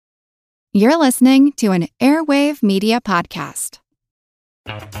You're listening to an Airwave Media Podcast.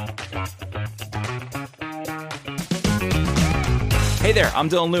 Hey there, I'm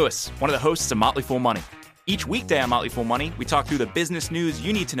Dylan Lewis, one of the hosts of Motley Fool Money. Each weekday on Motley Fool Money, we talk through the business news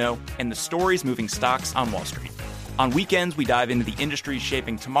you need to know and the stories moving stocks on Wall Street. On weekends, we dive into the industries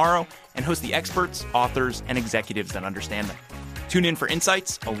shaping tomorrow and host the experts, authors, and executives that understand them. Tune in for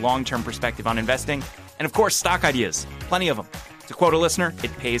insights, a long-term perspective on investing, and of course, stock ideas. Plenty of them. To quote a listener,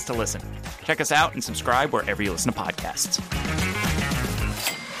 it pays to listen. Check us out and subscribe wherever you listen to podcasts.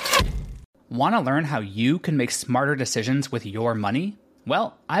 Want to learn how you can make smarter decisions with your money?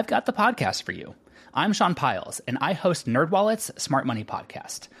 Well, I've got the podcast for you. I'm Sean Piles, and I host NerdWallet's Smart Money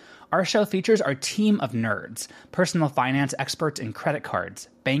Podcast. Our show features our team of nerds, personal finance experts in credit cards,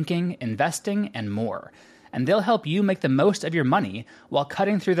 banking, investing, and more. And they'll help you make the most of your money while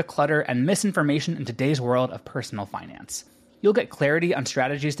cutting through the clutter and misinformation in today's world of personal finance. You'll get clarity on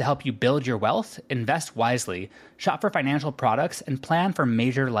strategies to help you build your wealth, invest wisely, shop for financial products, and plan for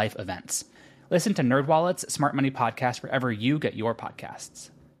major life events. Listen to NerdWallet's Smart Money Podcast wherever you get your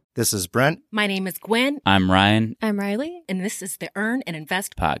podcasts. This is Brent. My name is Gwen. I'm Ryan. I'm Riley. And this is the Earn and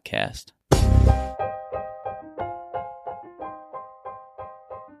Invest Podcast.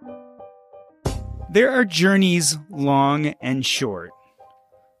 There are journeys long and short.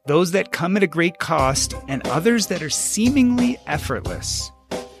 Those that come at a great cost and others that are seemingly effortless.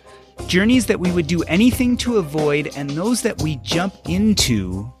 Journeys that we would do anything to avoid and those that we jump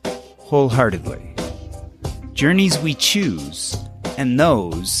into wholeheartedly. Journeys we choose and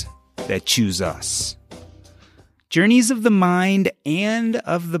those that choose us. Journeys of the mind and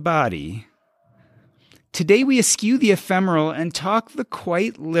of the body. Today we eschew the ephemeral and talk the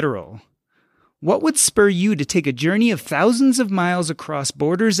quite literal. What would spur you to take a journey of thousands of miles across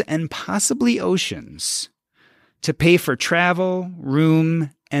borders and possibly oceans? To pay for travel, room,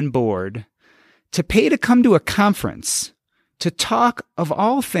 and board. To pay to come to a conference. To talk, of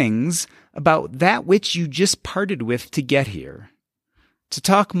all things, about that which you just parted with to get here. To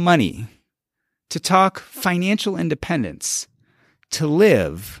talk money. To talk financial independence. To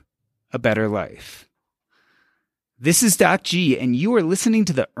live a better life. This is Doc G, and you are listening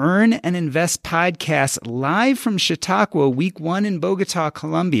to the Earn and Invest podcast live from Chautauqua, Week 1 in Bogota,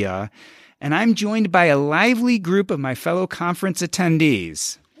 Colombia, and I'm joined by a lively group of my fellow conference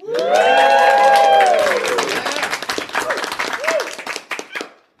attendees.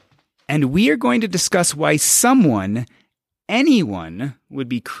 And we are going to discuss why anyone, would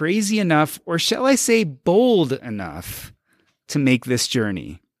be crazy enough, or shall I say bold enough, to make this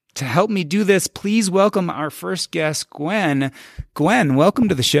journey. To help me do this, please welcome our first guest, Gwen. Gwen, welcome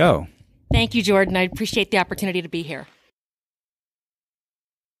to the show. Thank you, Jordan. I appreciate the opportunity to be here.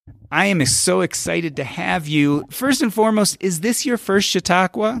 I am so excited to have you. First and foremost, is this your first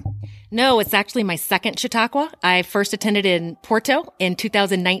Chautauqua? No, it's actually my second Chautauqua. I first attended in Porto in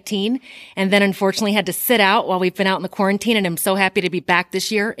 2019, and then unfortunately had to sit out while we've been out in the quarantine, and I'm so happy to be back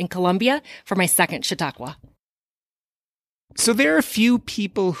this year in Colombia for my second Chautauqua. So there are a few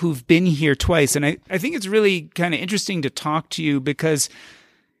people who've been here twice, and I think it's really kind of interesting to talk to you because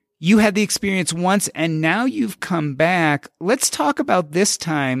you had the experience once and now you've come back. Let's talk about this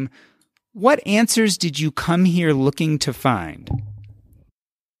time. What answers did you come here looking to find?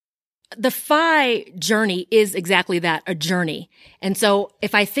 The FI journey is exactly that, a journey. And so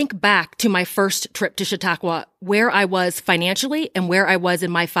if I think back to my first trip to Chautauqua, where I was financially and where I was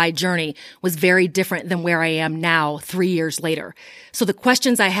in my FI journey was very different than where I am now 3 years later. So the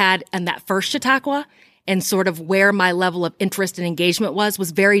questions I had in that first Chautauqua and sort of where my level of interest and engagement was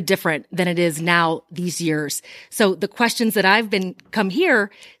very different than it is now these years. So the questions that I've come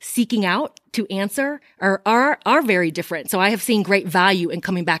here seeking out to answer are very different. So I have seen great value in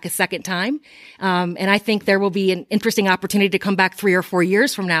coming back a second time. And I think there will be an interesting opportunity to come back 3 or 4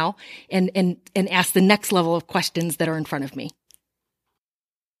 years from now and ask the next level of questions that are in front of me.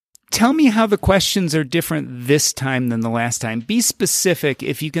 Tell me how the questions are different this time than the last time. Be specific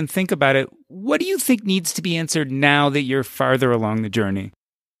if you can think about it. What do you think needs to be answered now that you're farther along the journey?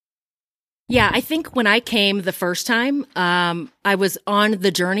 Yeah, I think when I came the first time, I was on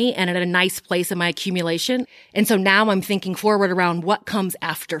the journey and at a nice place in my accumulation. And so now I'm thinking forward around what comes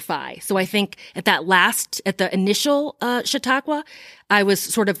after FI. So I think at the initial Chautauqua, I was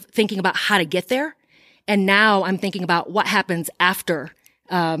sort of thinking about how to get there. And now I'm thinking about what happens after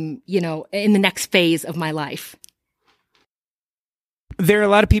in the next phase of my life. There are a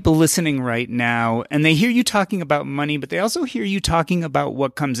lot of people listening right now, and they hear you talking about money, but they also hear you talking about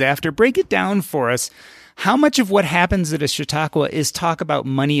what comes after. Break it down for us. How much of what happens at a Chautauqua is talk about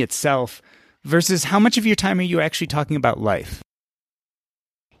money itself versus how much of your time are you actually talking about life?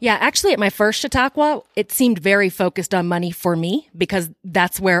 Yeah, actually at my first Chautauqua, it seemed very focused on money for me because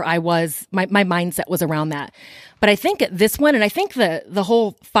that's where I was, my mindset was around that. But I think at this one, and I think the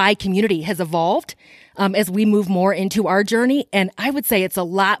whole FI community has evolved as we move more into our journey. And I would say it's a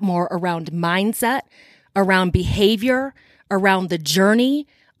lot more around mindset, around behavior, around the journey,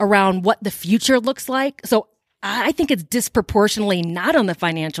 around what the future looks like. So I think it's disproportionately not on the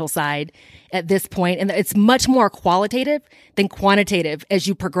financial side at this point, and it's much more qualitative than quantitative as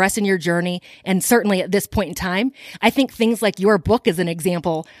you progress in your journey. And certainly at this point in time, I think things like your book as an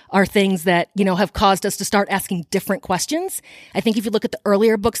example are things that, have caused us to start asking different questions. I think if you look at the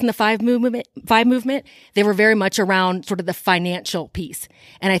earlier books in the FI movement, they were very much around sort of the financial piece.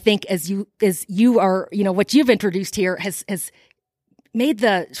 And I think as you are, what you've introduced here has made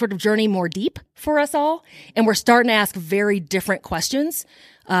the sort of journey more deep for us all. And we're starting to ask very different questions.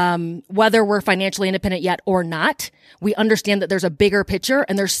 Whether we're financially independent yet or not, we understand that there's a bigger picture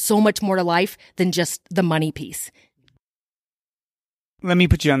and there's so much more to life than just the money piece. Let me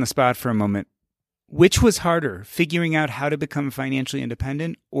put you on the spot for a moment. Which was harder, figuring out how to become financially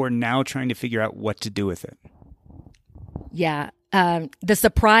independent or now trying to figure out what to do with it? Yeah. The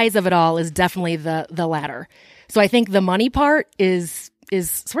surprise of it all is definitely the latter. So I think the money part is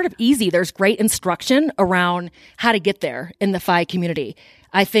sort of easy. There's great instruction around how to get there in the FI community.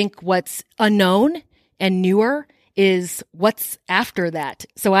 I think what's unknown and newer is what's after that.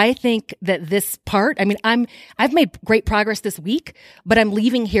 So I think that this part, I've made great progress this week, but I'm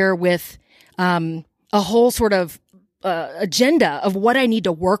leaving here with a whole sort of agenda of what I need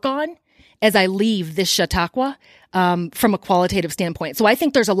to work on as I leave this Chautauqua from a qualitative standpoint. So I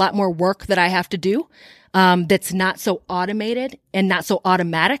think there's a lot more work that I have to do that's not so automated and not so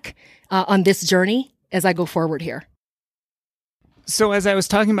automatic on this journey as I go forward here. So as I was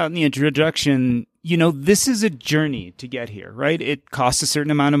talking about in the introduction, this is a journey to get here, right? It costs a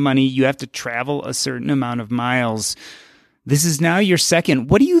certain amount of money. You have to travel a certain amount of miles. This is now your second.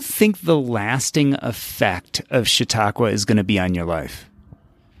 What do you think the lasting effect of Chautauqua is going to be on your life?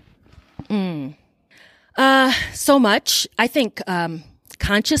 So much. I think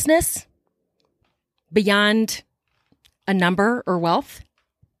consciousness beyond a number or wealth.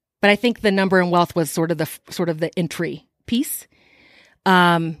 But I think the number and wealth was sort of the entry piece.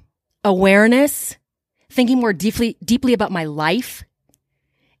 Awareness, thinking more deeply about my life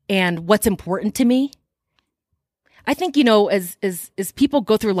and what's important to me. I think, as people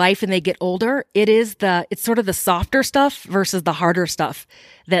go through life and they get older, it's sort of the softer stuff versus the harder stuff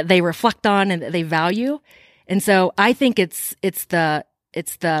that they reflect on and that they value. And so I think it's the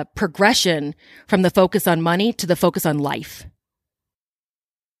progression from the focus on money to the focus on life.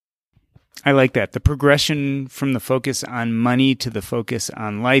 I like that. The progression from the focus on money to the focus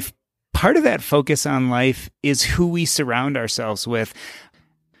on life. Part of that focus on life is who we surround ourselves with.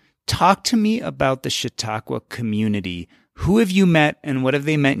 Talk to me about the Chautauqua community. Who have you met and what have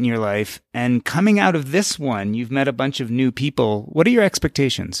they meant in your life? And coming out of this one, you've met a bunch of new people. What are your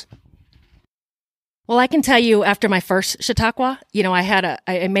expectations? Well, I can tell you after my first Chautauqua,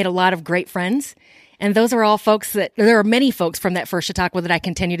 I made a lot of great friends. And those are all folks there are many folks from that first Chautauqua that I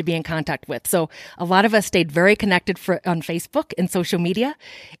continue to be in contact with. So a lot of us stayed very connected on Facebook and social media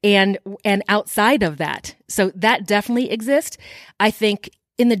and outside of that. So that definitely exists. I think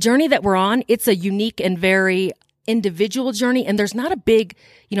in the journey that we're on, it's a unique and very individual journey. And there's not a big,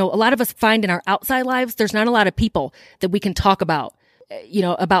 a lot of us find in our outside lives, there's not a lot of people that we can talk about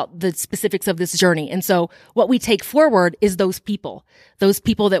the specifics of this journey. And so what we take forward is those people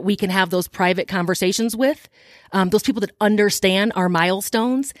that we can have those private conversations with, those people that understand our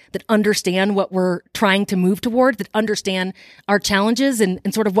milestones, that understand what we're trying to move toward, that understand our challenges and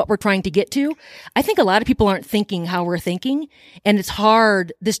sort of what we're trying to get to. I think a lot of people aren't thinking how we're thinking, and it's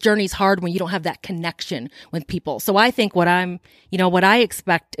hard. This journey is hard when you don't have that connection with people. So I think what I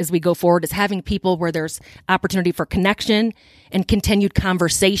expect as we go forward is having people where there's opportunity for connection and continued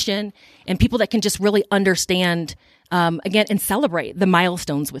conversation and people that can just really understand, again, and celebrate the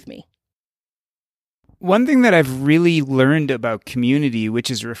milestones with me. One thing that I've really learned about community, which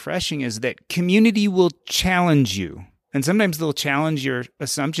is refreshing, is that community will challenge you. And sometimes they'll challenge your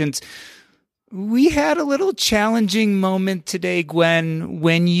assumptions. We had a little challenging moment today, Gwen,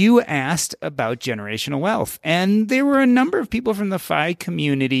 when you asked about generational wealth. And there were a number of people from the FI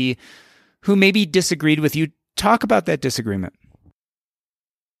community who maybe disagreed with you. Talk about that disagreement.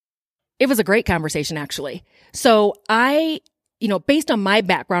 It was a great conversation, actually. So based on my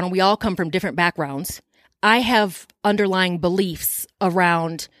background, and we all come from different backgrounds, I have underlying beliefs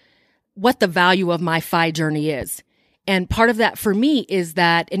around what the value of my FI journey is. And part of that for me is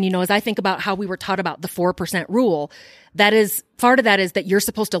that, and as I think about how we were taught about the 4% rule, part of that is that you're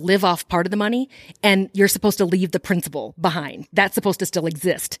supposed to live off part of the money and you're supposed to leave the principal behind. That's supposed to still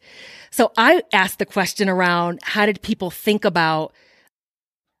exist. So I asked the question around, how did people think about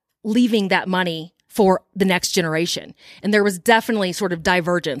leaving that money for the next generation? And there was definitely sort of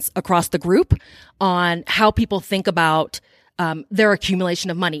divergence across the group on how people think about their accumulation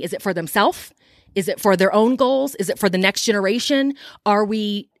of money. Is it for themselves? Is it for their own goals? Is it for the next generation? Are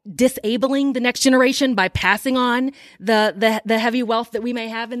we disabling the next generation by passing on the heavy wealth that we may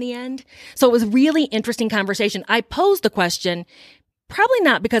have in the end? So it was really interesting conversation. I posed the question, probably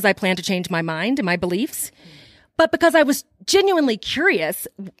not because I plan to change my mind and my beliefs, but because I was genuinely curious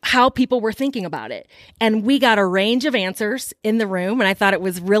how people were thinking about it. And we got a range of answers in the room, and I thought it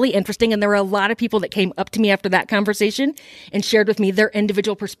was really interesting. And there were a lot of people that came up to me after that conversation and shared with me their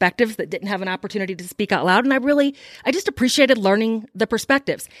individual perspectives that didn't have an opportunity to speak out loud. And I just appreciated learning the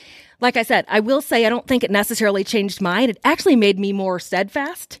perspectives. Like I said, I will say I don't think it necessarily changed mine. It actually made me more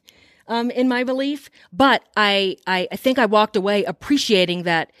steadfast in my belief. But I think I walked away appreciating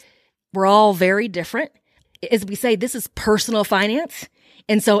that we're all very different. As we say, this is personal finance.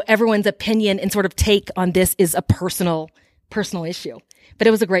 And so everyone's opinion and sort of take on this is a personal issue. But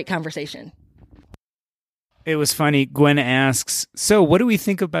it was a great conversation. It was funny. Gwen asks, so what do we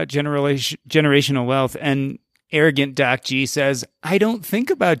think about generational wealth? And arrogant Doc G says, I don't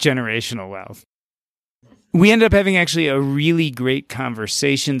think about generational wealth. We ended up having actually a really great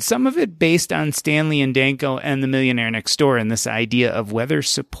conversation, some of it based on Stanley and Danko and The Millionaire Next Door and this idea of whether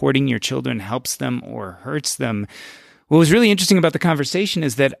supporting your children helps them or hurts them. What was really interesting about the conversation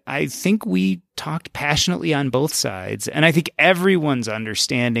is that I think we talked passionately on both sides, and I think everyone's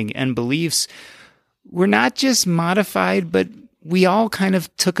understanding and beliefs were not just modified, but we all kind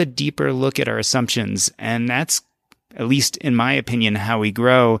of took a deeper look at our assumptions, and that's, at least in my opinion, how we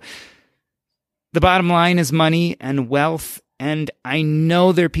grow. The bottom line is money and wealth, and I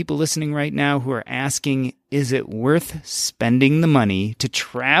know there are people listening right now who are asking, is it worth spending the money to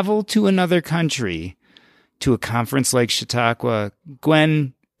travel to another country, to a conference like Chautauqua?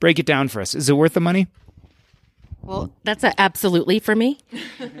 Gwen, break it down for us. Is it worth the money? Well, that's absolutely for me.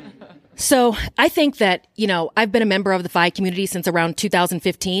 So I think that, I've been a member of the FI community since around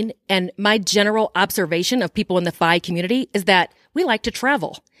 2015, and my general observation of people in the FI community is that we like to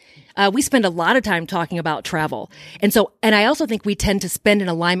travel. We spend a lot of time talking about travel. And I also think we tend to spend in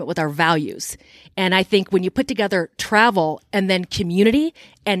alignment with our values. And I think when you put together travel and then community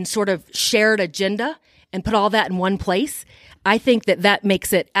and sort of shared agenda and put all that in one place, I think that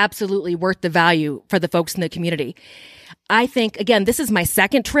makes it absolutely worth the value for the folks in the community. I think, again, this is my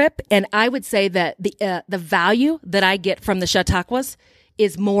second trip, and I would say that the value that I get from the Chautauquas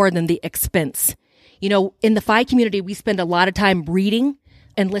is more than the expense. In the FI community, we spend a lot of time reading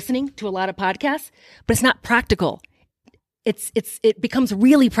and listening to a lot of podcasts, but it's not practical. It becomes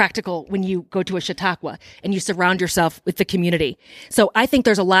really practical when you go to a Chautauqua and you surround yourself with the community. So I think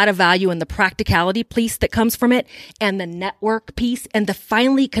there's a lot of value in the practicality piece that comes from it, and the network piece, and the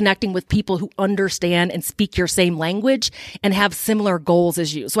finally connecting with people who understand and speak your same language and have similar goals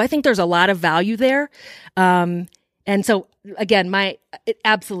as you. So I think there's a lot of value there. And so again,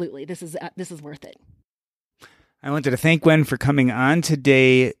 absolutely, this is worth it. I wanted to thank Gwen for coming on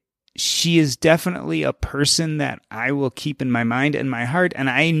today. She is definitely a person that I will keep in my mind and my heart, and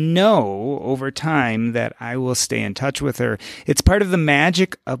I know over time that I will stay in touch with her. It's part of the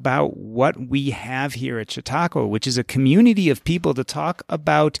magic about what we have here at Chautauqua, which is a community of people to talk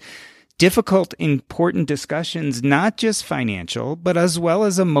about difficult, important discussions, not just financial, but as well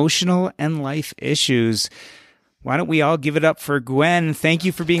as emotional and life issues. Why don't we all give it up for Gwen? Thank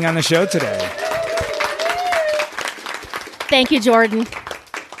you for being on the show today. Thank you, Jordan.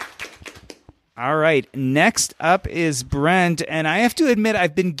 All right. Next up is Brent. And I have to admit,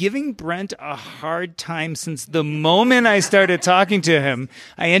 I've been giving Brent a hard time since the moment I started talking to him.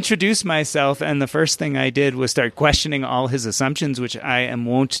 I introduced myself, and the first thing I did was start questioning all his assumptions, which I am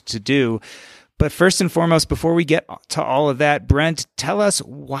wont to do. But first and foremost, before we get to all of that, Brent, tell us,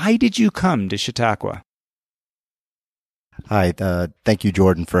 why did you come to Chautauqua? Hi, thank you,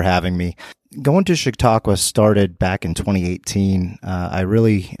 Jordan, for having me. Going to Chautauqua started back in 2018. I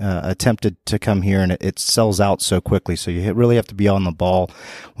really attempted to come here, and it sells out so quickly. So you really have to be on the ball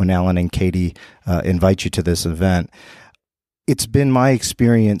when Alan and Katie invite you to this event. It's been my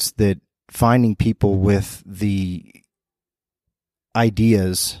experience that finding people with the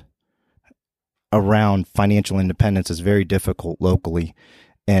ideas around financial independence is very difficult locally.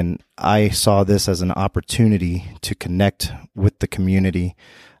 And I saw this as an opportunity to connect with the community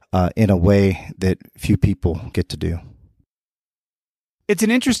in a way that few people get to do. It's an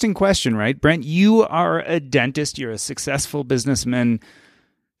interesting question, right? Brent, you are a dentist. You're a successful businessman.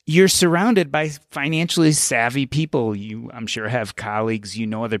 You're surrounded by financially savvy people. You, I'm sure, have colleagues. You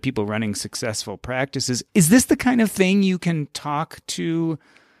know other people running successful practices. Is this the kind of thing you can talk to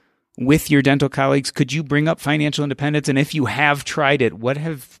with your dental colleagues? Could you bring up financial independence? And if you have tried it, what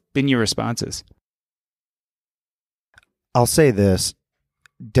have been your responses? I'll say this.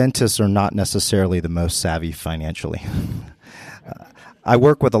 Dentists are not necessarily the most savvy financially. I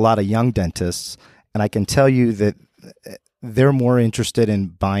work with a lot of young dentists, and I can tell you that they're more interested in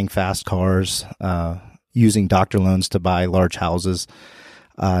buying fast cars, using doctor loans to buy large houses.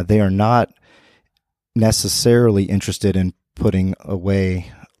 They are not necessarily interested in putting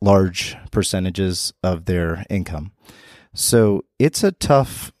away large percentages of their income. So it's a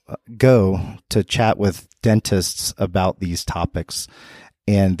tough go to chat with dentists about these topics,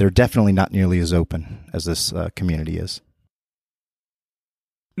 and they're definitely not nearly as open as this community is.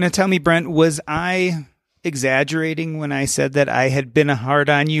 Now tell me, Brent, was I exaggerating when I said that I had been hard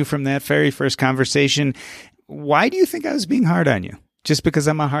on you from that very first conversation? Why do you think I was being hard on you? Just because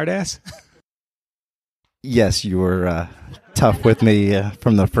I'm a hard ass? Yes, you were tough with me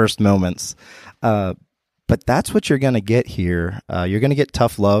from the first moments. But that's what you're going to get here. You're going to get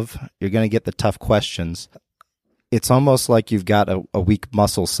tough love. You're going to get the tough questions. It's almost like you've got a weak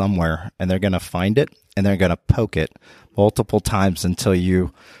muscle somewhere, and they're going to find it, and they're going to poke it multiple times until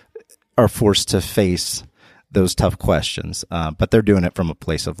you are forced to face those tough questions. But they're doing it from a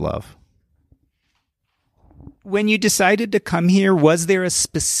place of love. When you decided to come here, was there a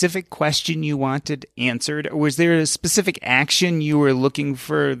specific question you wanted answered? Or was there a specific action you were looking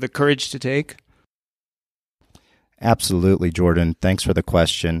for the courage to take? Absolutely, Jordan. Thanks for the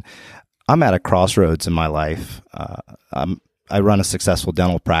question. I'm at a crossroads in my life. I run a successful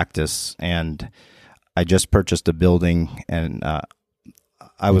dental practice, and I just purchased a building, and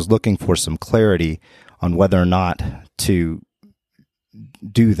I was looking for some clarity on whether or not to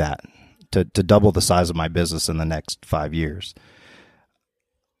do that, to double the size of my business in the next 5 years.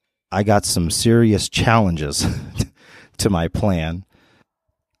 I got some serious challenges to my plan.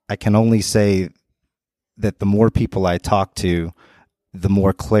 I can only say that the more people I talked to, the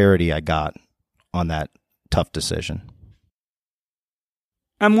more clarity I got on that tough decision.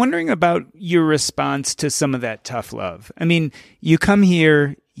 I'm wondering about your response to some of that tough love. I mean, you come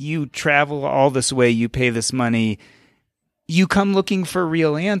here, you travel all this way, you pay this money, you come looking for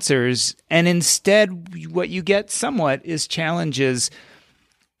real answers, and instead what you get somewhat is challenges.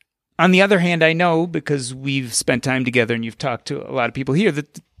 On the other hand, I know, because we've spent time together and you've talked to a lot of people here,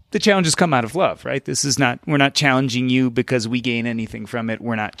 that the challenges come out of love, right? This is not, we're not challenging you because we gain anything from it.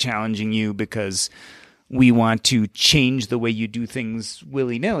 We're not challenging you because we want to change the way you do things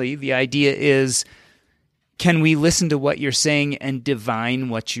willy-nilly. The idea is, can we listen to what you're saying and divine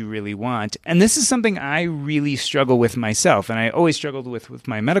what you really want? And this is something I really struggle with myself, and I always struggled with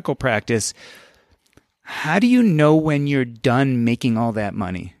my medical practice. How do you know when you're done making all that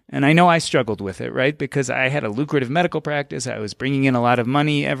money? And I know I struggled with it, right? Because I had a lucrative medical practice. I was bringing in a lot of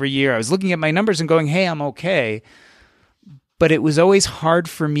money every year. I was looking at my numbers and going, hey, I'm okay. But it was always hard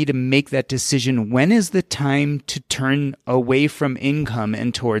for me to make that decision. When is the time to turn away from income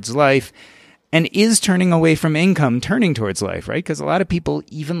and towards life? And is turning away from income turning towards life, right? Because a lot of people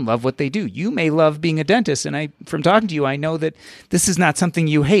even love what they do. You may love being a dentist, and from talking to you, I know that this is not something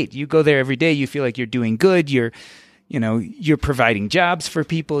you hate. You go there every day. You feel like you're doing good. You're providing jobs for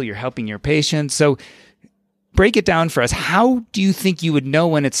people. You're helping your patients. So break it down for us. How do you think you would know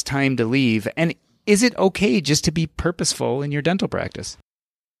when it's time to leave? And is it okay just to be purposeful in your dental practice?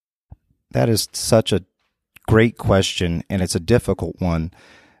 That is such a great question, and it's a difficult one,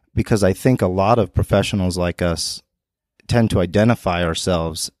 because I think a lot of professionals like us tend to identify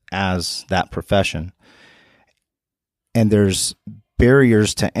ourselves as that profession. And there's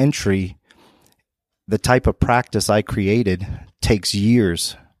barriers to entry. The type of practice I created takes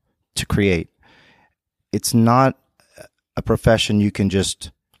years to create. It's not a profession you can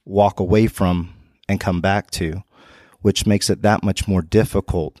just walk away from and come back to, which makes it that much more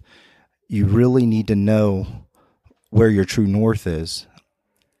difficult. You really need to know where your true north is.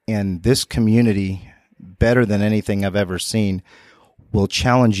 And this community, better than anything I've ever seen, will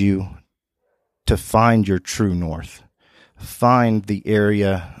challenge you to find your true north. Find the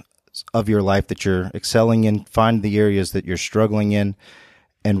area of your life that you're excelling in, find the areas that you're struggling in,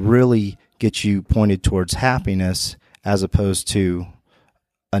 and really get you pointed towards happiness as opposed to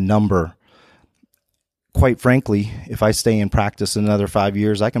a number. Quite frankly, if I stay in practice another 5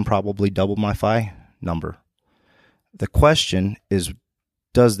 years, I can probably double my FI number. The question is,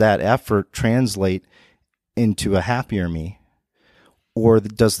 does that effort translate into a happier me? Or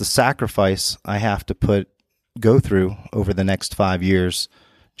does the sacrifice I have to go through over the next 5 years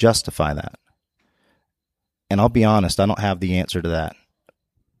justify that? And I'll be honest, I don't have the answer to that.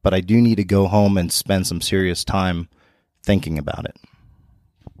 But I do need to go home and spend some serious time thinking about it.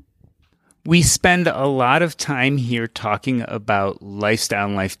 We spend a lot of time here talking about lifestyle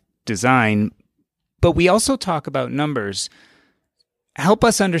and life design, but we also talk about numbers. Help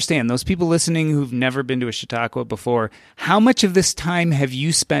us understand, those people listening who've never been to a Chautauqua before, how much of this time have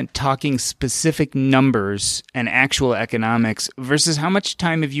you spent talking specific numbers and actual economics versus how much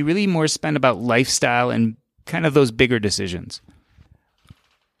time have you really more spent about lifestyle and kind of those bigger decisions?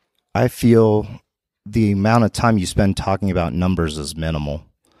 I feel the amount of time you spend talking about numbers is minimal.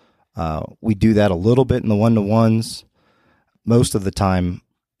 We do that a little bit in the one-to-ones. Most of the time,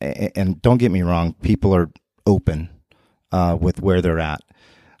 and don't get me wrong, people are open with where they're at.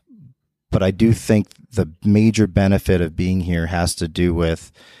 But I do think the major benefit of being here has to do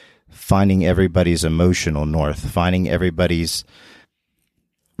with finding everybody's emotional north, finding everybody's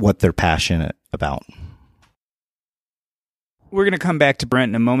what they're passionate about. We're going to come back to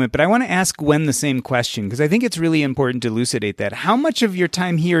Brent in a moment, but I want to ask Gwen the same question because I think it's really important to elucidate that. How much of your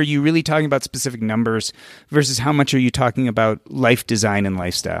time here are you really talking about specific numbers versus how much are you talking about life design and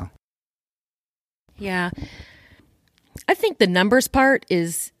lifestyle? Yeah. I think the numbers part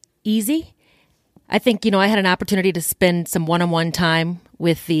is easy. I think, I had an opportunity to spend some one-on-one time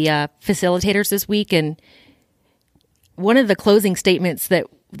with the facilitators this week, and one of the closing statements that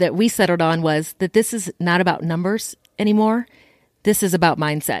we settled on was that this is not about numbers anymore. This is about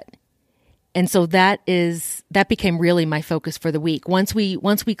mindset. And so that became really my focus for the week. Once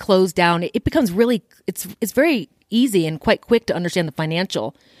we close down, it becomes really, it's very easy and quite quick to understand the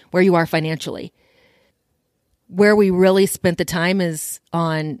financial, where you are financially. Where we really spent the time is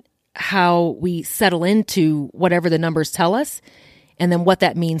on how we settle into whatever the numbers tell us, and then what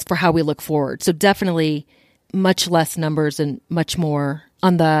that means for how we look forward. So definitely much less numbers and much more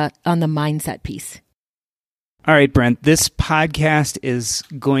on the mindset piece. All right, Brent, this podcast is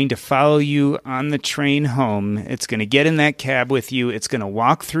going to follow you on the train home. It's going to get in that cab with you. It's going to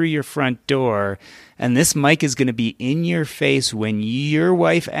walk through your front door, and this mic is going to be in your face when your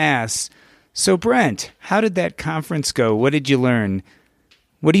wife asks, "So, Brent, how did that conference go? What did you learn?"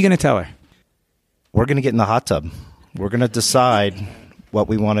 What are you going to tell her? We're going to get in the hot tub. We're going to decide what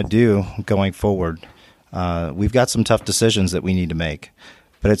we want to do going forward. We've got some tough decisions that we need to make,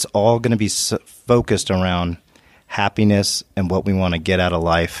 but it's all going to be focused around happiness and what we want to get out of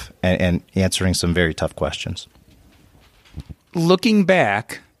life and answering some very tough questions. Looking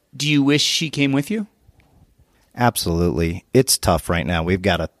back, do you wish she came with you? Absolutely. It's tough right now. We've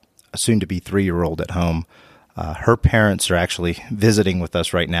got a soon-to-be 3-year-old at home. Her parents are actually visiting with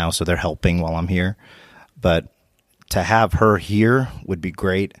us right now, so they're helping while I'm here. But to have her here would be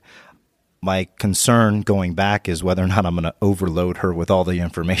great. My concern going back is whether or not I'm going to overload her with all the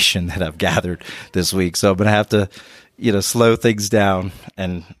information that I've gathered this week. So I'm going to have to, slow things down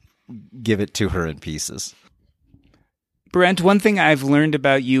and give it to her in pieces. Brent, one thing I've learned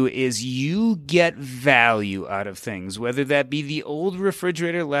about you is you get value out of things, whether that be the old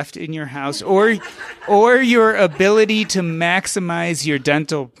refrigerator left in your house or your ability to maximize your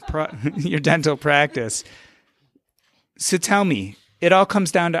dental practice. So tell me, it all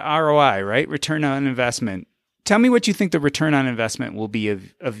comes down to ROI, right? Return on investment. Tell me what you think the return on investment will be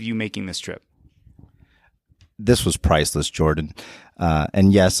of you making this trip. This was priceless, Jordan.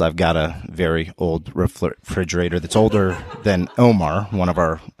 And yes, I've got a very old refrigerator that's older than Omar, one of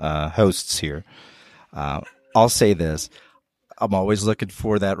our hosts here. I'll say this. I'm always looking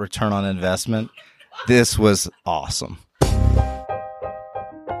for that return on investment. This was awesome.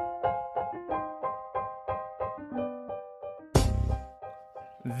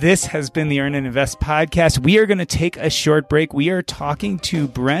 This has been the Earn and Invest podcast. We are going to take a short break. We are talking to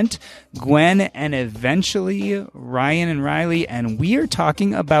Brent, Gwen, and eventually Ryan and Riley, and we are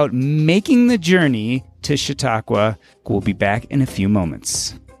talking about making the journey to Chautauqua. We'll be back in a few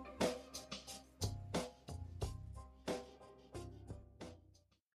moments.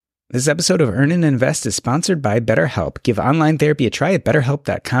 This episode of Earn and Invest is sponsored by BetterHelp. Give online therapy a try at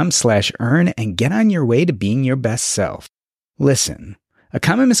betterhelp.com/earn and get on your way to being your best self. Listen. A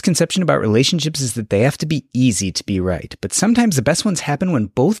common misconception about relationships is that they have to be easy to be right, but sometimes the best ones happen when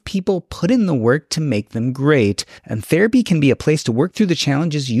both people put in the work to make them great, and therapy can be a place to work through the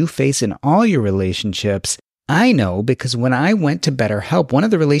challenges you face in all your relationships. I know because when I went to BetterHelp, one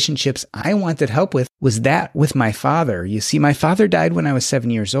of the relationships I wanted help with was that with my father. You see, my father died when I was 7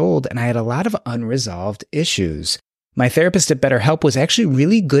 years old, and I had a lot of unresolved issues. My therapist at BetterHelp was actually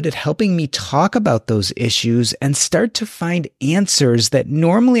really good at helping me talk about those issues and start to find answers that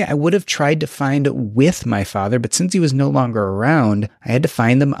normally I would have tried to find with my father, but since he was no longer around, I had to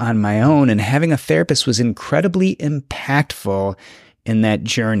find them on my own, and having a therapist was incredibly impactful in that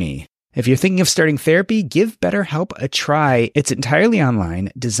journey. If you're thinking of starting therapy, give BetterHelp a try. It's entirely online,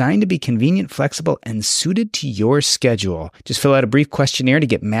 designed to be convenient, flexible, and suited to your schedule. Just fill out a brief questionnaire to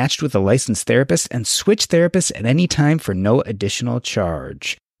get matched with a licensed therapist and switch therapists at any time for no additional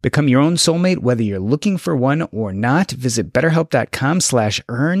charge. Become your own soulmate whether you're looking for one or not. Visit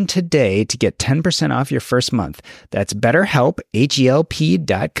BetterHelp.com/earn today to get 10% off your first month. That's BetterHelp,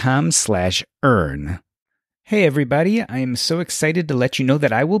 HELP.com/earn. Hey everybody, I am so excited to let you know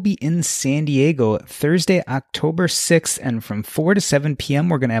that I will be in San Diego Thursday, October 6th, and from 4 to 7 p.m.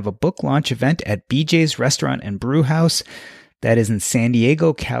 we're going to have a book launch event at BJ's Restaurant and Brew House. That is in San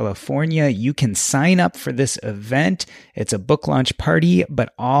Diego, California. You can sign up for this event. It's a book launch party,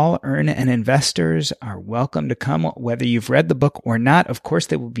 but all Earn and investors are welcome to come, whether you've read the book or not. Of course,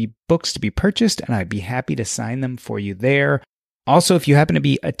 there will be books to be purchased, and I'd be happy to sign them for you there. Also, if you happen to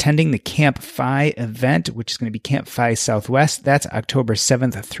be attending the Camp Phi event, which is going to be Camp Phi Southwest, that's October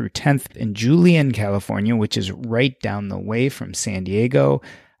 7th through 10th in Julian, California, which is right down the way from San Diego.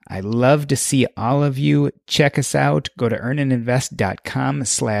 I love to see all of you. Check us out. Go to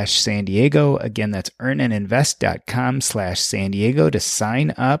earnandinvest.com/San Diego. Again, that's earnandinvest.com/San Diego to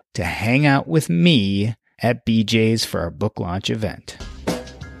sign up to hang out with me at BJ's for our book launch event.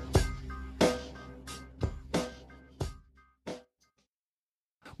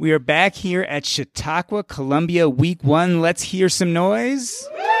 We are back here at Chautauqua, Colombia, week 1. Let's hear some noise.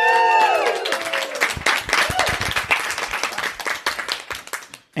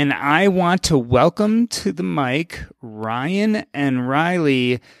 And I want to welcome to the mic Ryan and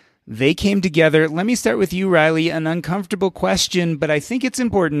Riley. They came together. Let me start with you, Riley. An uncomfortable question, but I think it's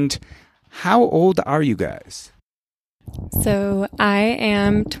important. How old are you guys? So I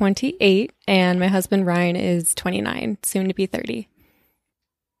am 28, and my husband Ryan is 29, soon to be 30.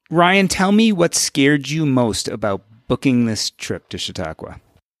 Ryan, tell me what scared you most about booking this trip to Chautauqua.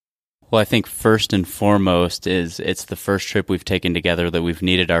 Well, I think first and foremost is it's the first trip we've taken together that we've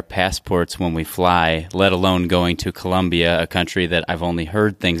needed our passports when we fly, let alone going to Colombia, a country that I've only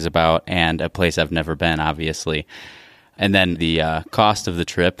heard things about and a place I've never been, obviously. And then the cost of the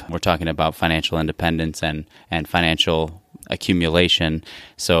trip, we're talking about financial independence and financial accumulation.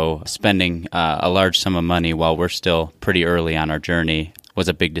 So spending a large sum of money while we're still pretty early on our journey was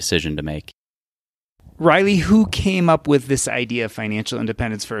a big decision to make. Riley, who came up with this idea of financial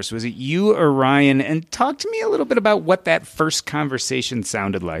independence first? Was it you or Ryan? And talk to me a little bit about what that first conversation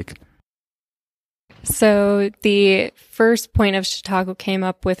sounded like. So the first point of Chautauqua came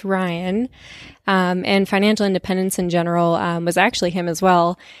up with Ryan, and financial independence in general was actually him as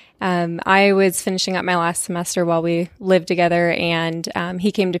well. I was finishing up my last semester while we lived together, and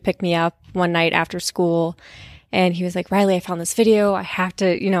he came to pick me up one night after school. And he was like, Riley, I found this video. I have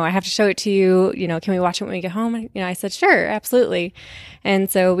to show it to you. Can we watch it when we get home? And, I said, sure, absolutely. And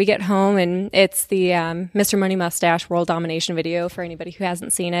so we get home, and it's the Mr. Money Mustache World Domination video for anybody who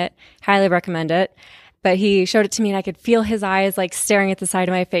hasn't seen it. Highly recommend it. But he showed it to me, and I could feel his eyes like staring at the side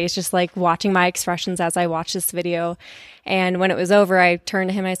of my face, just like watching my expressions as I watched this video. And when it was over, I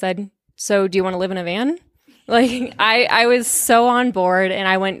turned to him and I said, so do you want to live in a van? Like I was so on board, and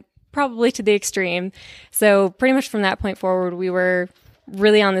I went probably to the extreme. So pretty much from that point forward, we were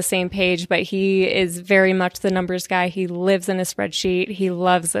really on the same page, but he is very much the numbers guy. He lives in a spreadsheet. He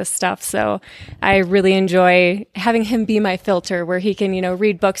loves this stuff. So I really enjoy having him be my filter, where he can,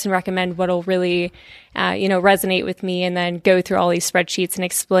 read books and recommend what'll really, resonate with me, and then go through all these spreadsheets and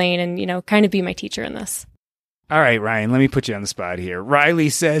explain and, kind of be my teacher in this. All right, Ryan, let me put you on the spot here. Riley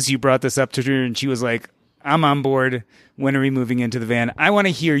says you brought this up to her and she was like, I'm on board. When are we moving into the van? I want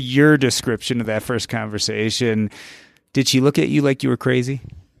to hear your description of that first conversation. Did she look at you like you were crazy?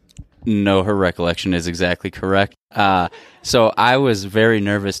 No, her recollection is exactly correct. So I was very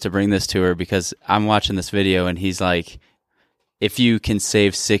nervous to bring this to her because I'm watching this video and he's like, if you can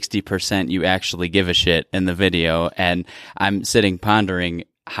save 60%, you actually give a shit in the video. And I'm sitting pondering,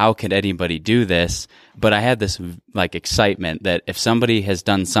 how could anybody do this? But I had this excitement that if somebody has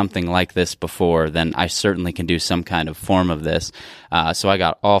done something like this before, then I certainly can do some kind of form of this. So I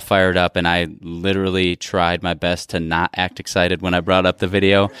got all fired up, and I literally tried my best to not act excited when I brought up the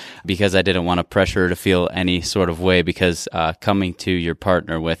video, because I didn't want to pressure her to feel any sort of way, because coming to your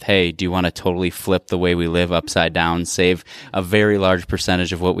partner with, hey, do you want to totally flip the way we live upside down, save a very large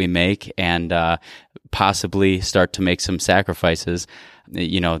percentage of what we make, and possibly start to make some sacrifices?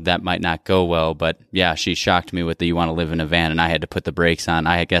 that might not go well. But yeah, she shocked me with the "you want to live in a van," and I had to put the brakes on.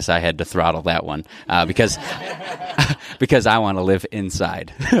 I guess I had to throttle that one because because I want to live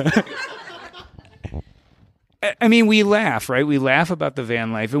inside. I mean, we laugh, right? We laugh about the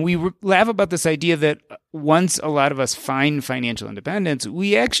van life, and we laugh about this idea that once a lot of us find financial independence,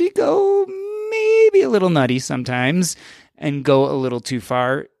 we actually go maybe a little nutty sometimes and go a little too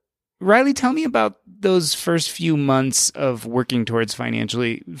far. Riley, tell me about those first few months of working towards financial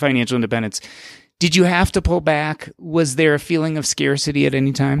independence. Did you have to pull back? Was there a feeling of scarcity at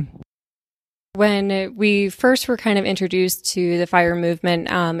any time? When we first were kind of introduced to the FIRE movement,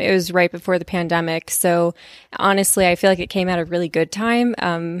 it was right before the pandemic. So honestly, I feel like it came at a really good time.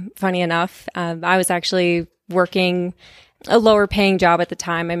 Funny enough, I was actually working a lower paying job at the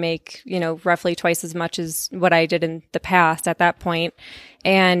time. I make, roughly twice as much as what I did in the past at that point.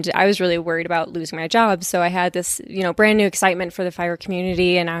 And I was really worried about losing my job. So I had this, brand new excitement for the FIRE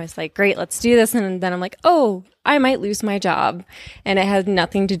community. And I was like, great, let's do this. And then I'm like, oh, I might lose my job. And it had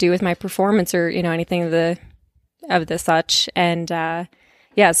nothing to do with my performance or, anything of the such. And,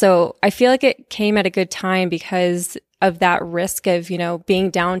 so I feel like it came at a good time because of that risk of, being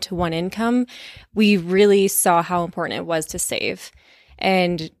down to one income. We really saw how important it was to save.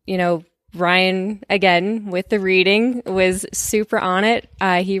 And, Ryan, again, with the reading, was super on it.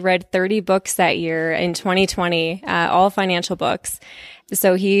 He read 30 books that year in 2020, all financial books.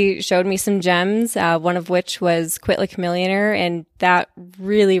 So he showed me some gems, one of which was Quit Like a Millionaire, and that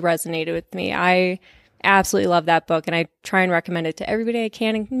really resonated with me. I absolutely love that book, and I try and recommend it to everybody I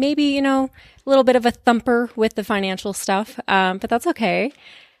can. And maybe, a little bit of a thumper with the financial stuff, but that's okay.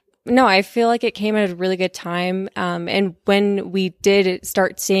 No, I feel like it came at a really good time. And when we did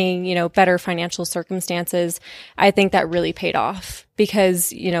start seeing, better financial circumstances, I think that really paid off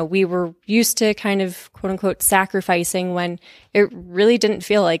because, we were used to kind of quote unquote sacrificing when it really didn't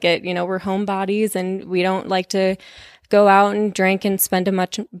feel like it. We're homebodies and we don't like to go out and drink and spend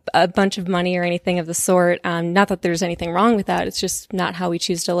a bunch of money or anything of the sort. Not that there's anything wrong with that. It's just not how we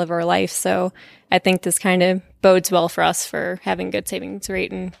choose to live our life. So I think this kind of bodes well for us for having good savings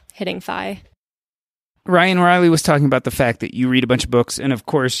rate and hitting FI. Ryan Riley was talking about the fact that you read a bunch of books, and of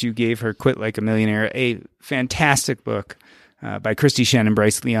course you gave her Quit Like a Millionaire, a fantastic book by Christy Shen and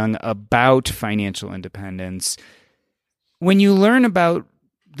Bryce Leung about financial independence. When you learn about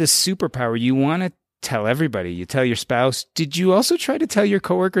this superpower, you want to tell everybody. You tell your spouse. Did you also try to tell your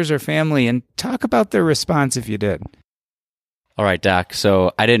coworkers or family and talk about their response if you did? All right, Doc.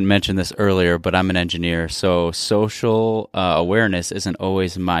 So I didn't mention this earlier, but I'm an engineer. So social awareness isn't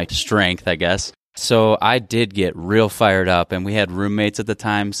always my strength, I guess. So I did get real fired up, and we had roommates at the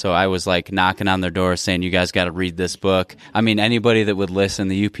time. So I was like knocking on their door saying, you guys got to read this book. I mean, anybody that would listen,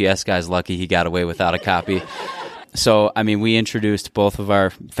 the UPS guy's lucky he got away without a copy. So, I mean, we introduced both of our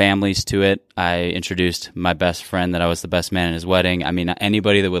families to it. I introduced my best friend that I was the best man in his wedding. I mean,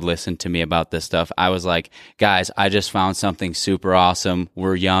 anybody that would listen to me about this stuff, I was like, guys, I just found something super awesome.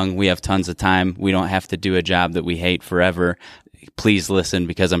 We're young. We have tons of time. We don't have to do a job that we hate forever. Please listen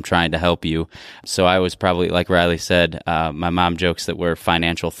because I'm trying to help you. So I was probably, like Riley said, my mom jokes that we're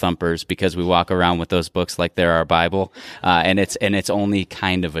financial thumpers because we walk around with those books like they're our Bible. And it's only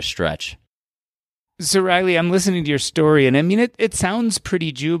kind of a stretch. So, Riley, I'm listening to your story, and I mean, it sounds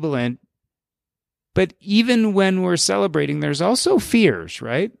pretty jubilant, but even when we're celebrating, there's also fears,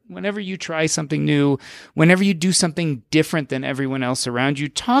 right? Whenever you try something new, whenever you do something different than everyone else around you,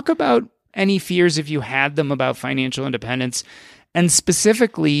 talk about any fears, if you had them, about financial independence, and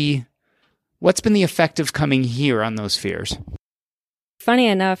specifically, what's been the effect of coming here on those fears? Funny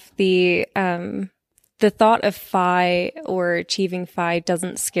enough, the thought of FI or achieving FI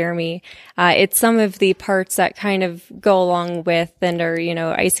doesn't scare me. It's some of the parts that kind of go along with and are,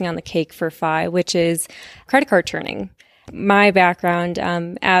 icing on the cake for FI, which is credit card churning. My background,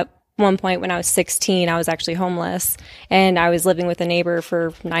 at one point when I was 16, I was actually homeless and I was living with a neighbor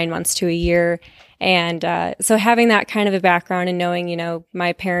for 9 months to a year. And so having that kind of a background and knowing,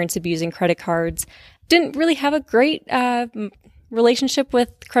 my parents abusing credit cards, didn't really have a great relationship with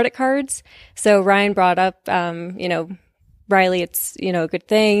credit cards. So Ryan brought up, Riley, it's, a good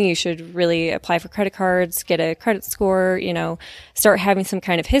thing. You should really apply for credit cards, get a credit score, start having some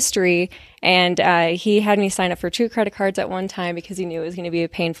kind of history. And he had me sign up for 2 credit cards at one time because he knew it was going to be a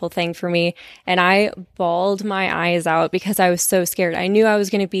painful thing for me. And I bawled my eyes out because I was so scared. I knew I was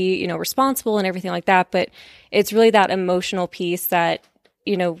going to be, responsible and everything like that. But it's really that emotional piece that,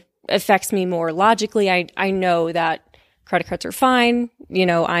 affects me more logically. I know that credit cards are fine.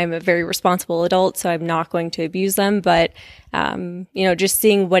 I'm a very responsible adult, so I'm not going to abuse them. But, just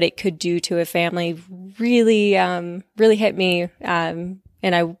seeing what it could do to a family really hit me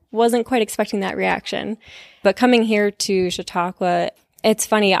And I wasn't quite expecting that reaction. But coming here to Chautauqua, it's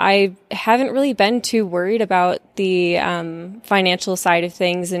funny, I haven't really been too worried about the financial side of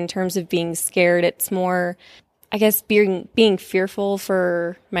things in terms of being scared. It's more, I guess, being fearful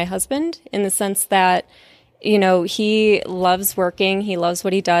for my husband in the sense that, you know, he loves working. He loves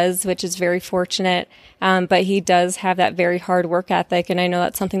what he does, which is very fortunate. But he does have that very hard work ethic. And I know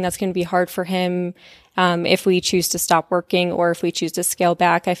that's something that's going to be hard for him if we choose to stop working or if we choose to scale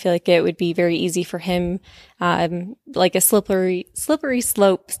back. I feel like it would be very easy for him, like a slippery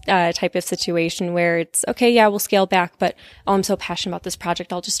slope type of situation where it's, okay, yeah, we'll scale back, but oh, I'm so passionate about this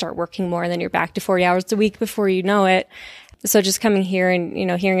project, I'll just start working more. And then you're back to 40 hours a week before you know it. So just coming here and, you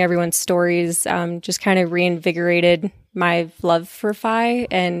know, hearing everyone's stories, just kind of reinvigorated my love for FI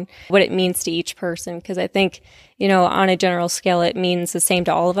and what it means to each person. Because I think, you know, on a general scale, it means the same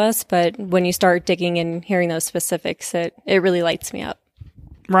to all of us. But when you start digging and hearing those specifics, it really lights me up.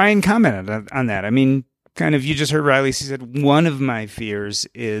 Ryan commented on that. I mean, kind of, you just heard Riley. She said, one of my fears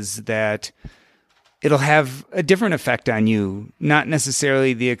is that it'll have a different effect on you, not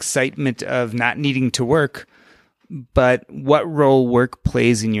necessarily the excitement of not needing to work, but what role work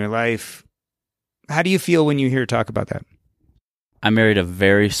plays in your life. How do you feel when you hear her talk about that? I married a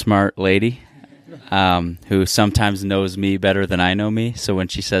very smart lady who sometimes knows me better than I know me. So when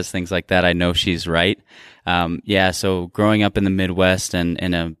she says things like that, I know she's right. So growing up in the Midwest and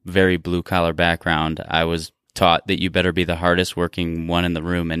in a very blue-collar background, I was taught that you better be the hardest working one in the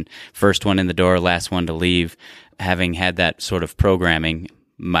room and first one in the door, last one to leave. Having had that sort of programming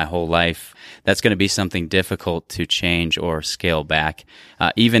my whole life, that's going to be something difficult to change or scale back.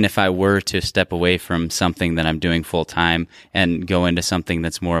 Even if I were to step away from something that I'm doing full time and go into something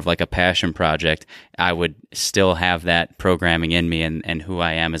that's more of like a passion project, I would still have that programming in me and who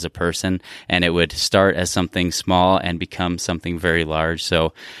I am as a person. And it would start as something small and become something very large.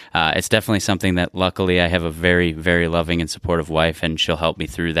 So it's definitely something that luckily I have a very, very loving and supportive wife, and she'll help me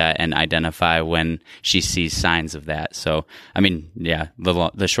through that and identify when she sees signs of that. So, I mean, yeah,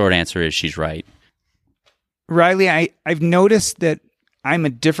 the short answer is she's right. Riley, I've noticed that I'm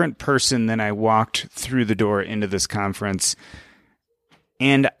a different person than I walked through the door into this conference.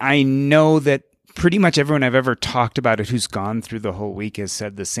 And I know that pretty much everyone I've ever talked about it who's gone through the whole week has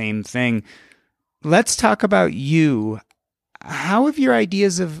said the same thing. Let's talk about you. How have your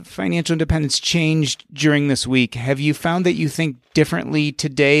ideas of financial independence changed during this week? Have you found that you think differently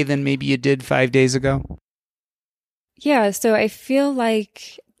today than maybe you did 5 days ago? Yeah, so I feel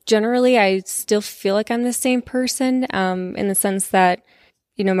like generally I still feel like I'm the same person in the sense that,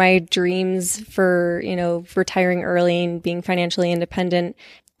 you know, my dreams for, you know, retiring early and being financially independent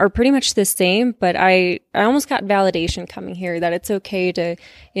are pretty much the same, but I almost got validation coming here that it's okay to,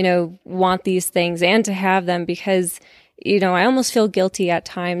 you know, want these things and to have them because, you know, I almost feel guilty at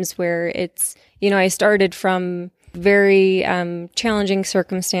times where it's, you know, I started from very challenging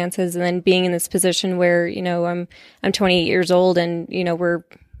circumstances and then being in this position where, you know, I'm 28 years old and, you know, we're,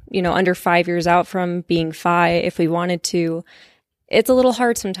 you know, under 5 years out from being FI if we wanted to. It's a little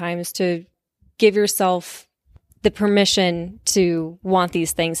hard sometimes to give yourself the permission to want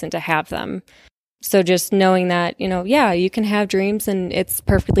these things and to have them. So just knowing that, you know, yeah, you can have dreams and it's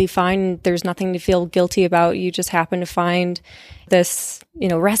perfectly fine. There's nothing to feel guilty about. You just happen to find this, you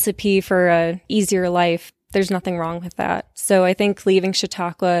know, recipe for a easier life. There's nothing wrong with that. So I think leaving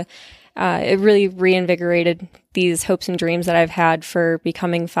Chautauqua, it really reinvigorated these hopes and dreams that I've had for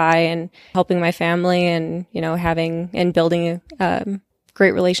becoming FI and helping my family and, you know, having and building a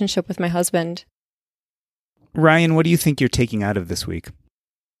great relationship with my husband. Ryan, what do you think you're taking out of this week?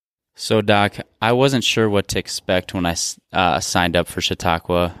 So, Doc, I wasn't sure what to expect when I signed up for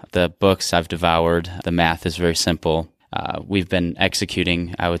Chautauqua. The books I've devoured, the math is very simple. We've been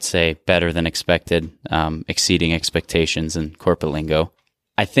executing, I would say, better than expected, exceeding expectations in corporate lingo.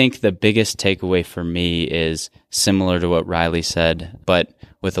 I think the biggest takeaway for me is similar to what Riley said, but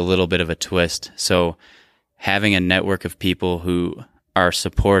with a little bit of a twist. So having a network of people who are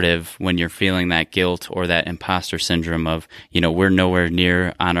supportive when you're feeling that guilt or that imposter syndrome of, you know, we're nowhere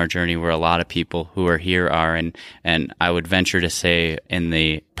near on our journey where a lot of people who are here are. And I would venture to say in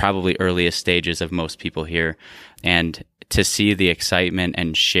the probably earliest stages of most people here. And to see the excitement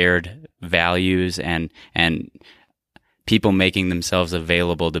and shared values and people making themselves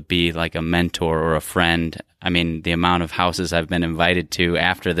available to be like a mentor or a friend. I mean, the amount of houses I've been invited to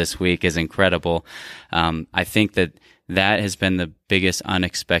after this week is incredible. I think that has been the biggest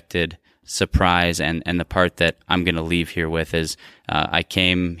unexpected surprise and the part that I'm going to leave here with is I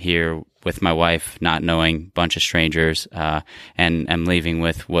came here with my wife not knowing a bunch of strangers and I'm leaving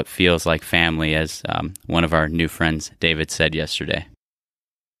with what feels like family, as one of our new friends, David, said yesterday.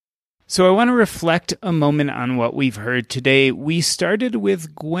 So I want to reflect a moment on what we've heard today. We started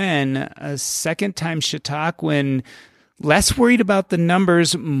with Gwen, a second-time Chautauquan, less worried about the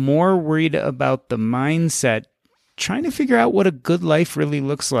numbers, more worried about the mindset, trying to figure out what a good life really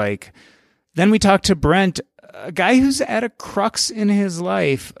looks like. Then we talked to Brent, a guy who's at a crux in his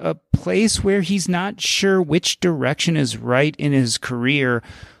life, a place where he's not sure which direction is right in his career.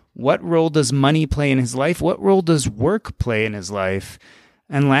 What role does money play in his life? What role does work play in his life?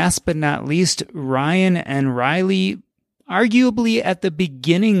 And last but not least, Ryan and Riley, arguably at the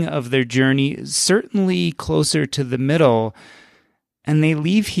beginning of their journey, certainly closer to the middle. And they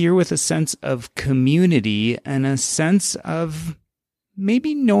leave here with a sense of community and a sense of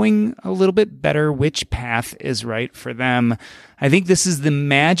maybe knowing a little bit better which path is right for them. I think this is the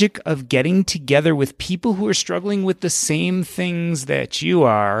magic of getting together with people who are struggling with the same things that you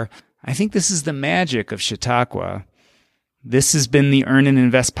are. I think this is the magic of Chautauqua. This has been the Earn and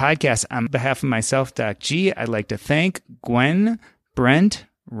Invest podcast. On behalf of myself, Doc G, I'd like to thank Gwen, Brent,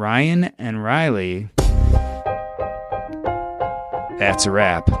 Ryan, and Riley. That's a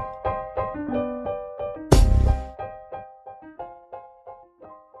wrap.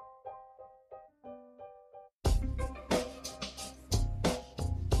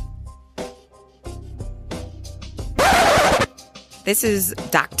 This is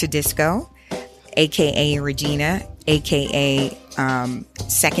Dr. Disco, a.k.a. Regina, a.k.a.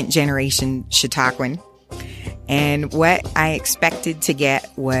 second generation Chautauquan. And what I expected to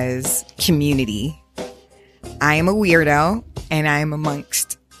get was community. I am a weirdo, and I am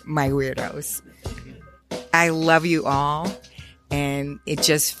amongst my weirdos. I love you all, and it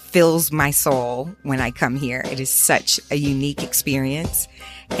just fills my soul when I come here. It is such a unique experience,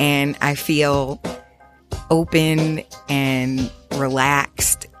 and I feel open and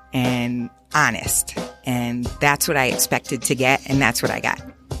relaxed and honest. And that's what I expected to get, and that's what I got.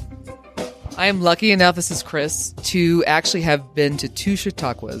 I am lucky enough, this is Chris, to actually have been to 2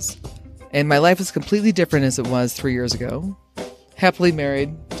 Chautauquas. And my life is completely different as it was 3 years ago. Happily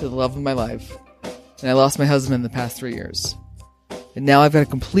married to the love of my life. And I lost my husband in the past 3 years. And now I've got a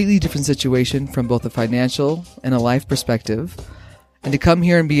completely different situation from both a financial and a life perspective. And to come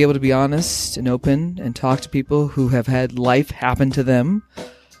here and be able to be honest and open and talk to people who have had life happen to them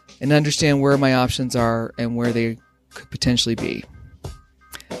and understand where my options are and where they could potentially be.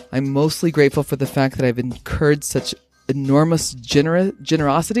 I'm mostly grateful for the fact that I've incurred such enormous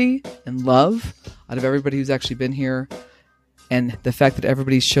generosity and love out of everybody who's actually been here, and the fact that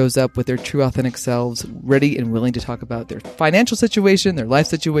everybody shows up with their true authentic selves, ready and willing to talk about their financial situation, their life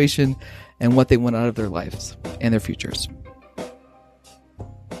situation, and what they want out of their lives and their futures.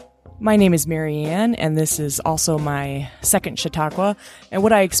 My name is Marianne, and this is also my second Chautauqua. And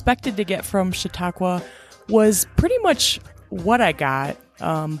what I expected to get from Chautauqua was pretty much what I got,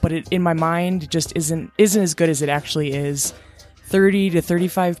 but in my mind, it just isn't as good as it actually is. 30 to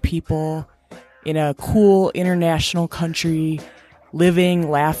 35 people in a cool international country, living,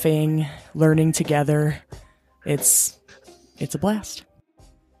 laughing, learning together. It's a blast.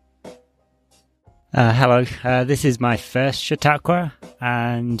 Hello, this is my first Chautauqua,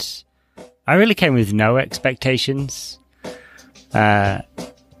 and I really came with no expectations. What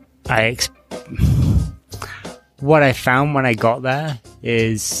I found when I got there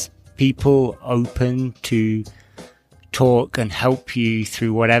is people open to talk and help you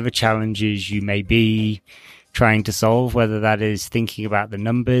through whatever challenges you may be trying to solve, whether that is thinking about the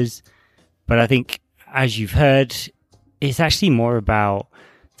numbers. But I think, as you've heard, it's actually more about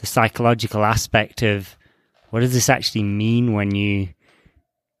the psychological aspect of what does this actually mean when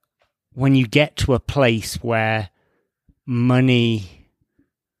you get to a place where money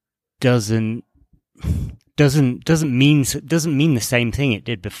doesn't mean the same thing it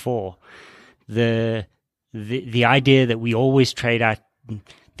did before. The idea that we always trade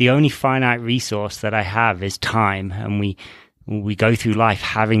the only finite resource that I have is time, and we go through life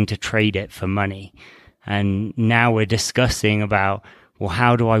having to trade it for money. And now we're discussing about, well,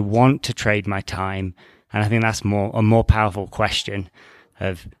 how do I want to trade my time? And I think that's a more powerful question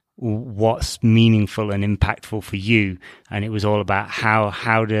of what's meaningful and impactful for you. And it was all about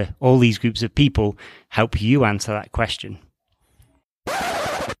how do all these groups of people help you answer that question.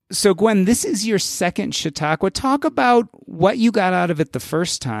 So Gwen, this is your second Chautauqua. Talk about what you got out of it the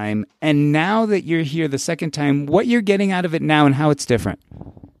first time, and now that you're here the second time, what you're getting out of it now and how it's different.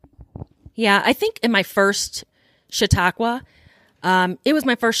 Yeah, I think in my first Chautauqua, it was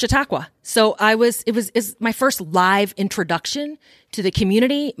my first Chautauqua. So it was my first live introduction to the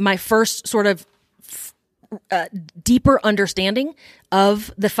community, my first sort of deeper understanding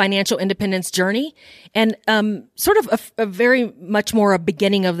of the financial independence journey, and sort of a very much more a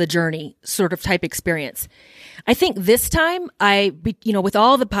beginning of the journey sort of type experience. I think this time with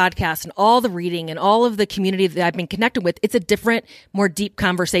all the podcasts and all the reading and all of the community that I've been connected with, it's a different, more deep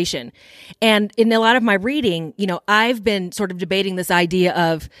conversation. And in a lot of my reading, I've been sort of debating this idea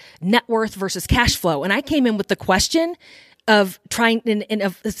of net worth versus cash flow. And I came in with the question of trying and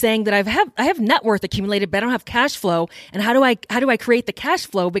of saying that I have net worth accumulated, but I don't have cash flow. And how do I create the cash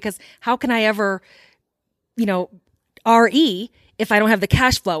flow? Because how can I ever, RE if I don't have the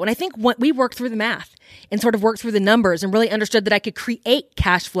cash flow? And I think we worked through the math and sort of worked through the numbers and really understood that I could create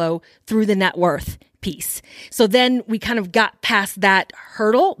cash flow through the net worth piece. So then we kind of got past that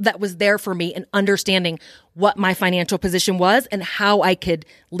hurdle that was there for me in understanding what my financial position was and how I could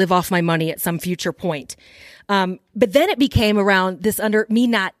live off my money at some future point. But then it became around this me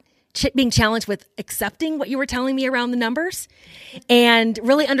not being challenged with accepting what you were telling me around the numbers and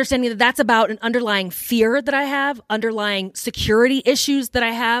really understanding that that's about an underlying fear that I have, underlying security issues that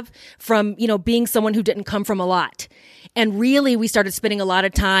I have from, being someone who didn't come from a lot. And really, we started spending a lot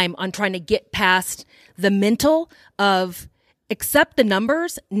of time on trying to get past the mental of accept the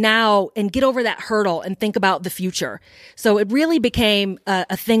numbers now and get over that hurdle and think about the future. So it really became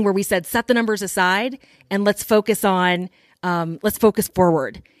a thing where we said, set the numbers aside and let's focus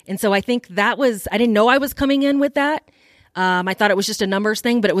forward. And so I think I didn't know I was coming in with that. I thought it was just a numbers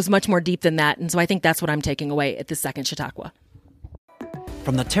thing, but it was much more deep than that. And so I think that's what I'm taking away at the second Chautauqua.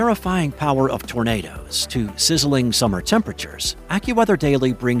 From the terrifying power of tornadoes to sizzling summer temperatures, AccuWeather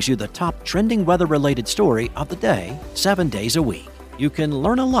Daily brings you the top trending weather-related story of the day, 7 days a week. You can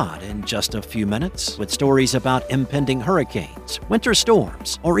learn a lot in just a few minutes with stories about impending hurricanes, winter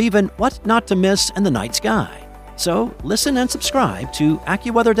storms, or even what not to miss in the night sky. So listen and subscribe to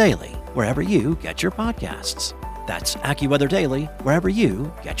AccuWeather Daily wherever you get your podcasts. That's AccuWeather Daily wherever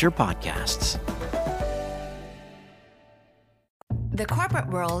you get your podcasts. The corporate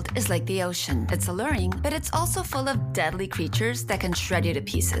world is like the ocean. It's alluring, but it's also full of deadly creatures that can shred you to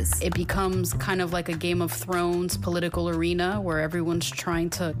pieces. It becomes kind of like a Game of Thrones political arena where everyone's trying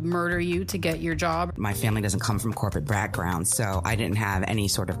to murder you to get your job. My family doesn't come from corporate background, so I didn't have any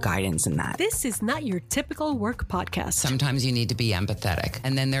sort of guidance in that. This is not your typical work podcast. Sometimes you need to be empathetic,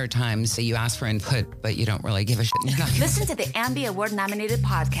 and then there are times that you ask for input, but you don't really give a shit. Listen to the Ambie Award-nominated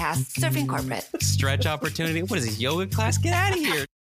podcast, Surfing Corporate. Stretch opportunity? What is this, yoga class? Get out of here.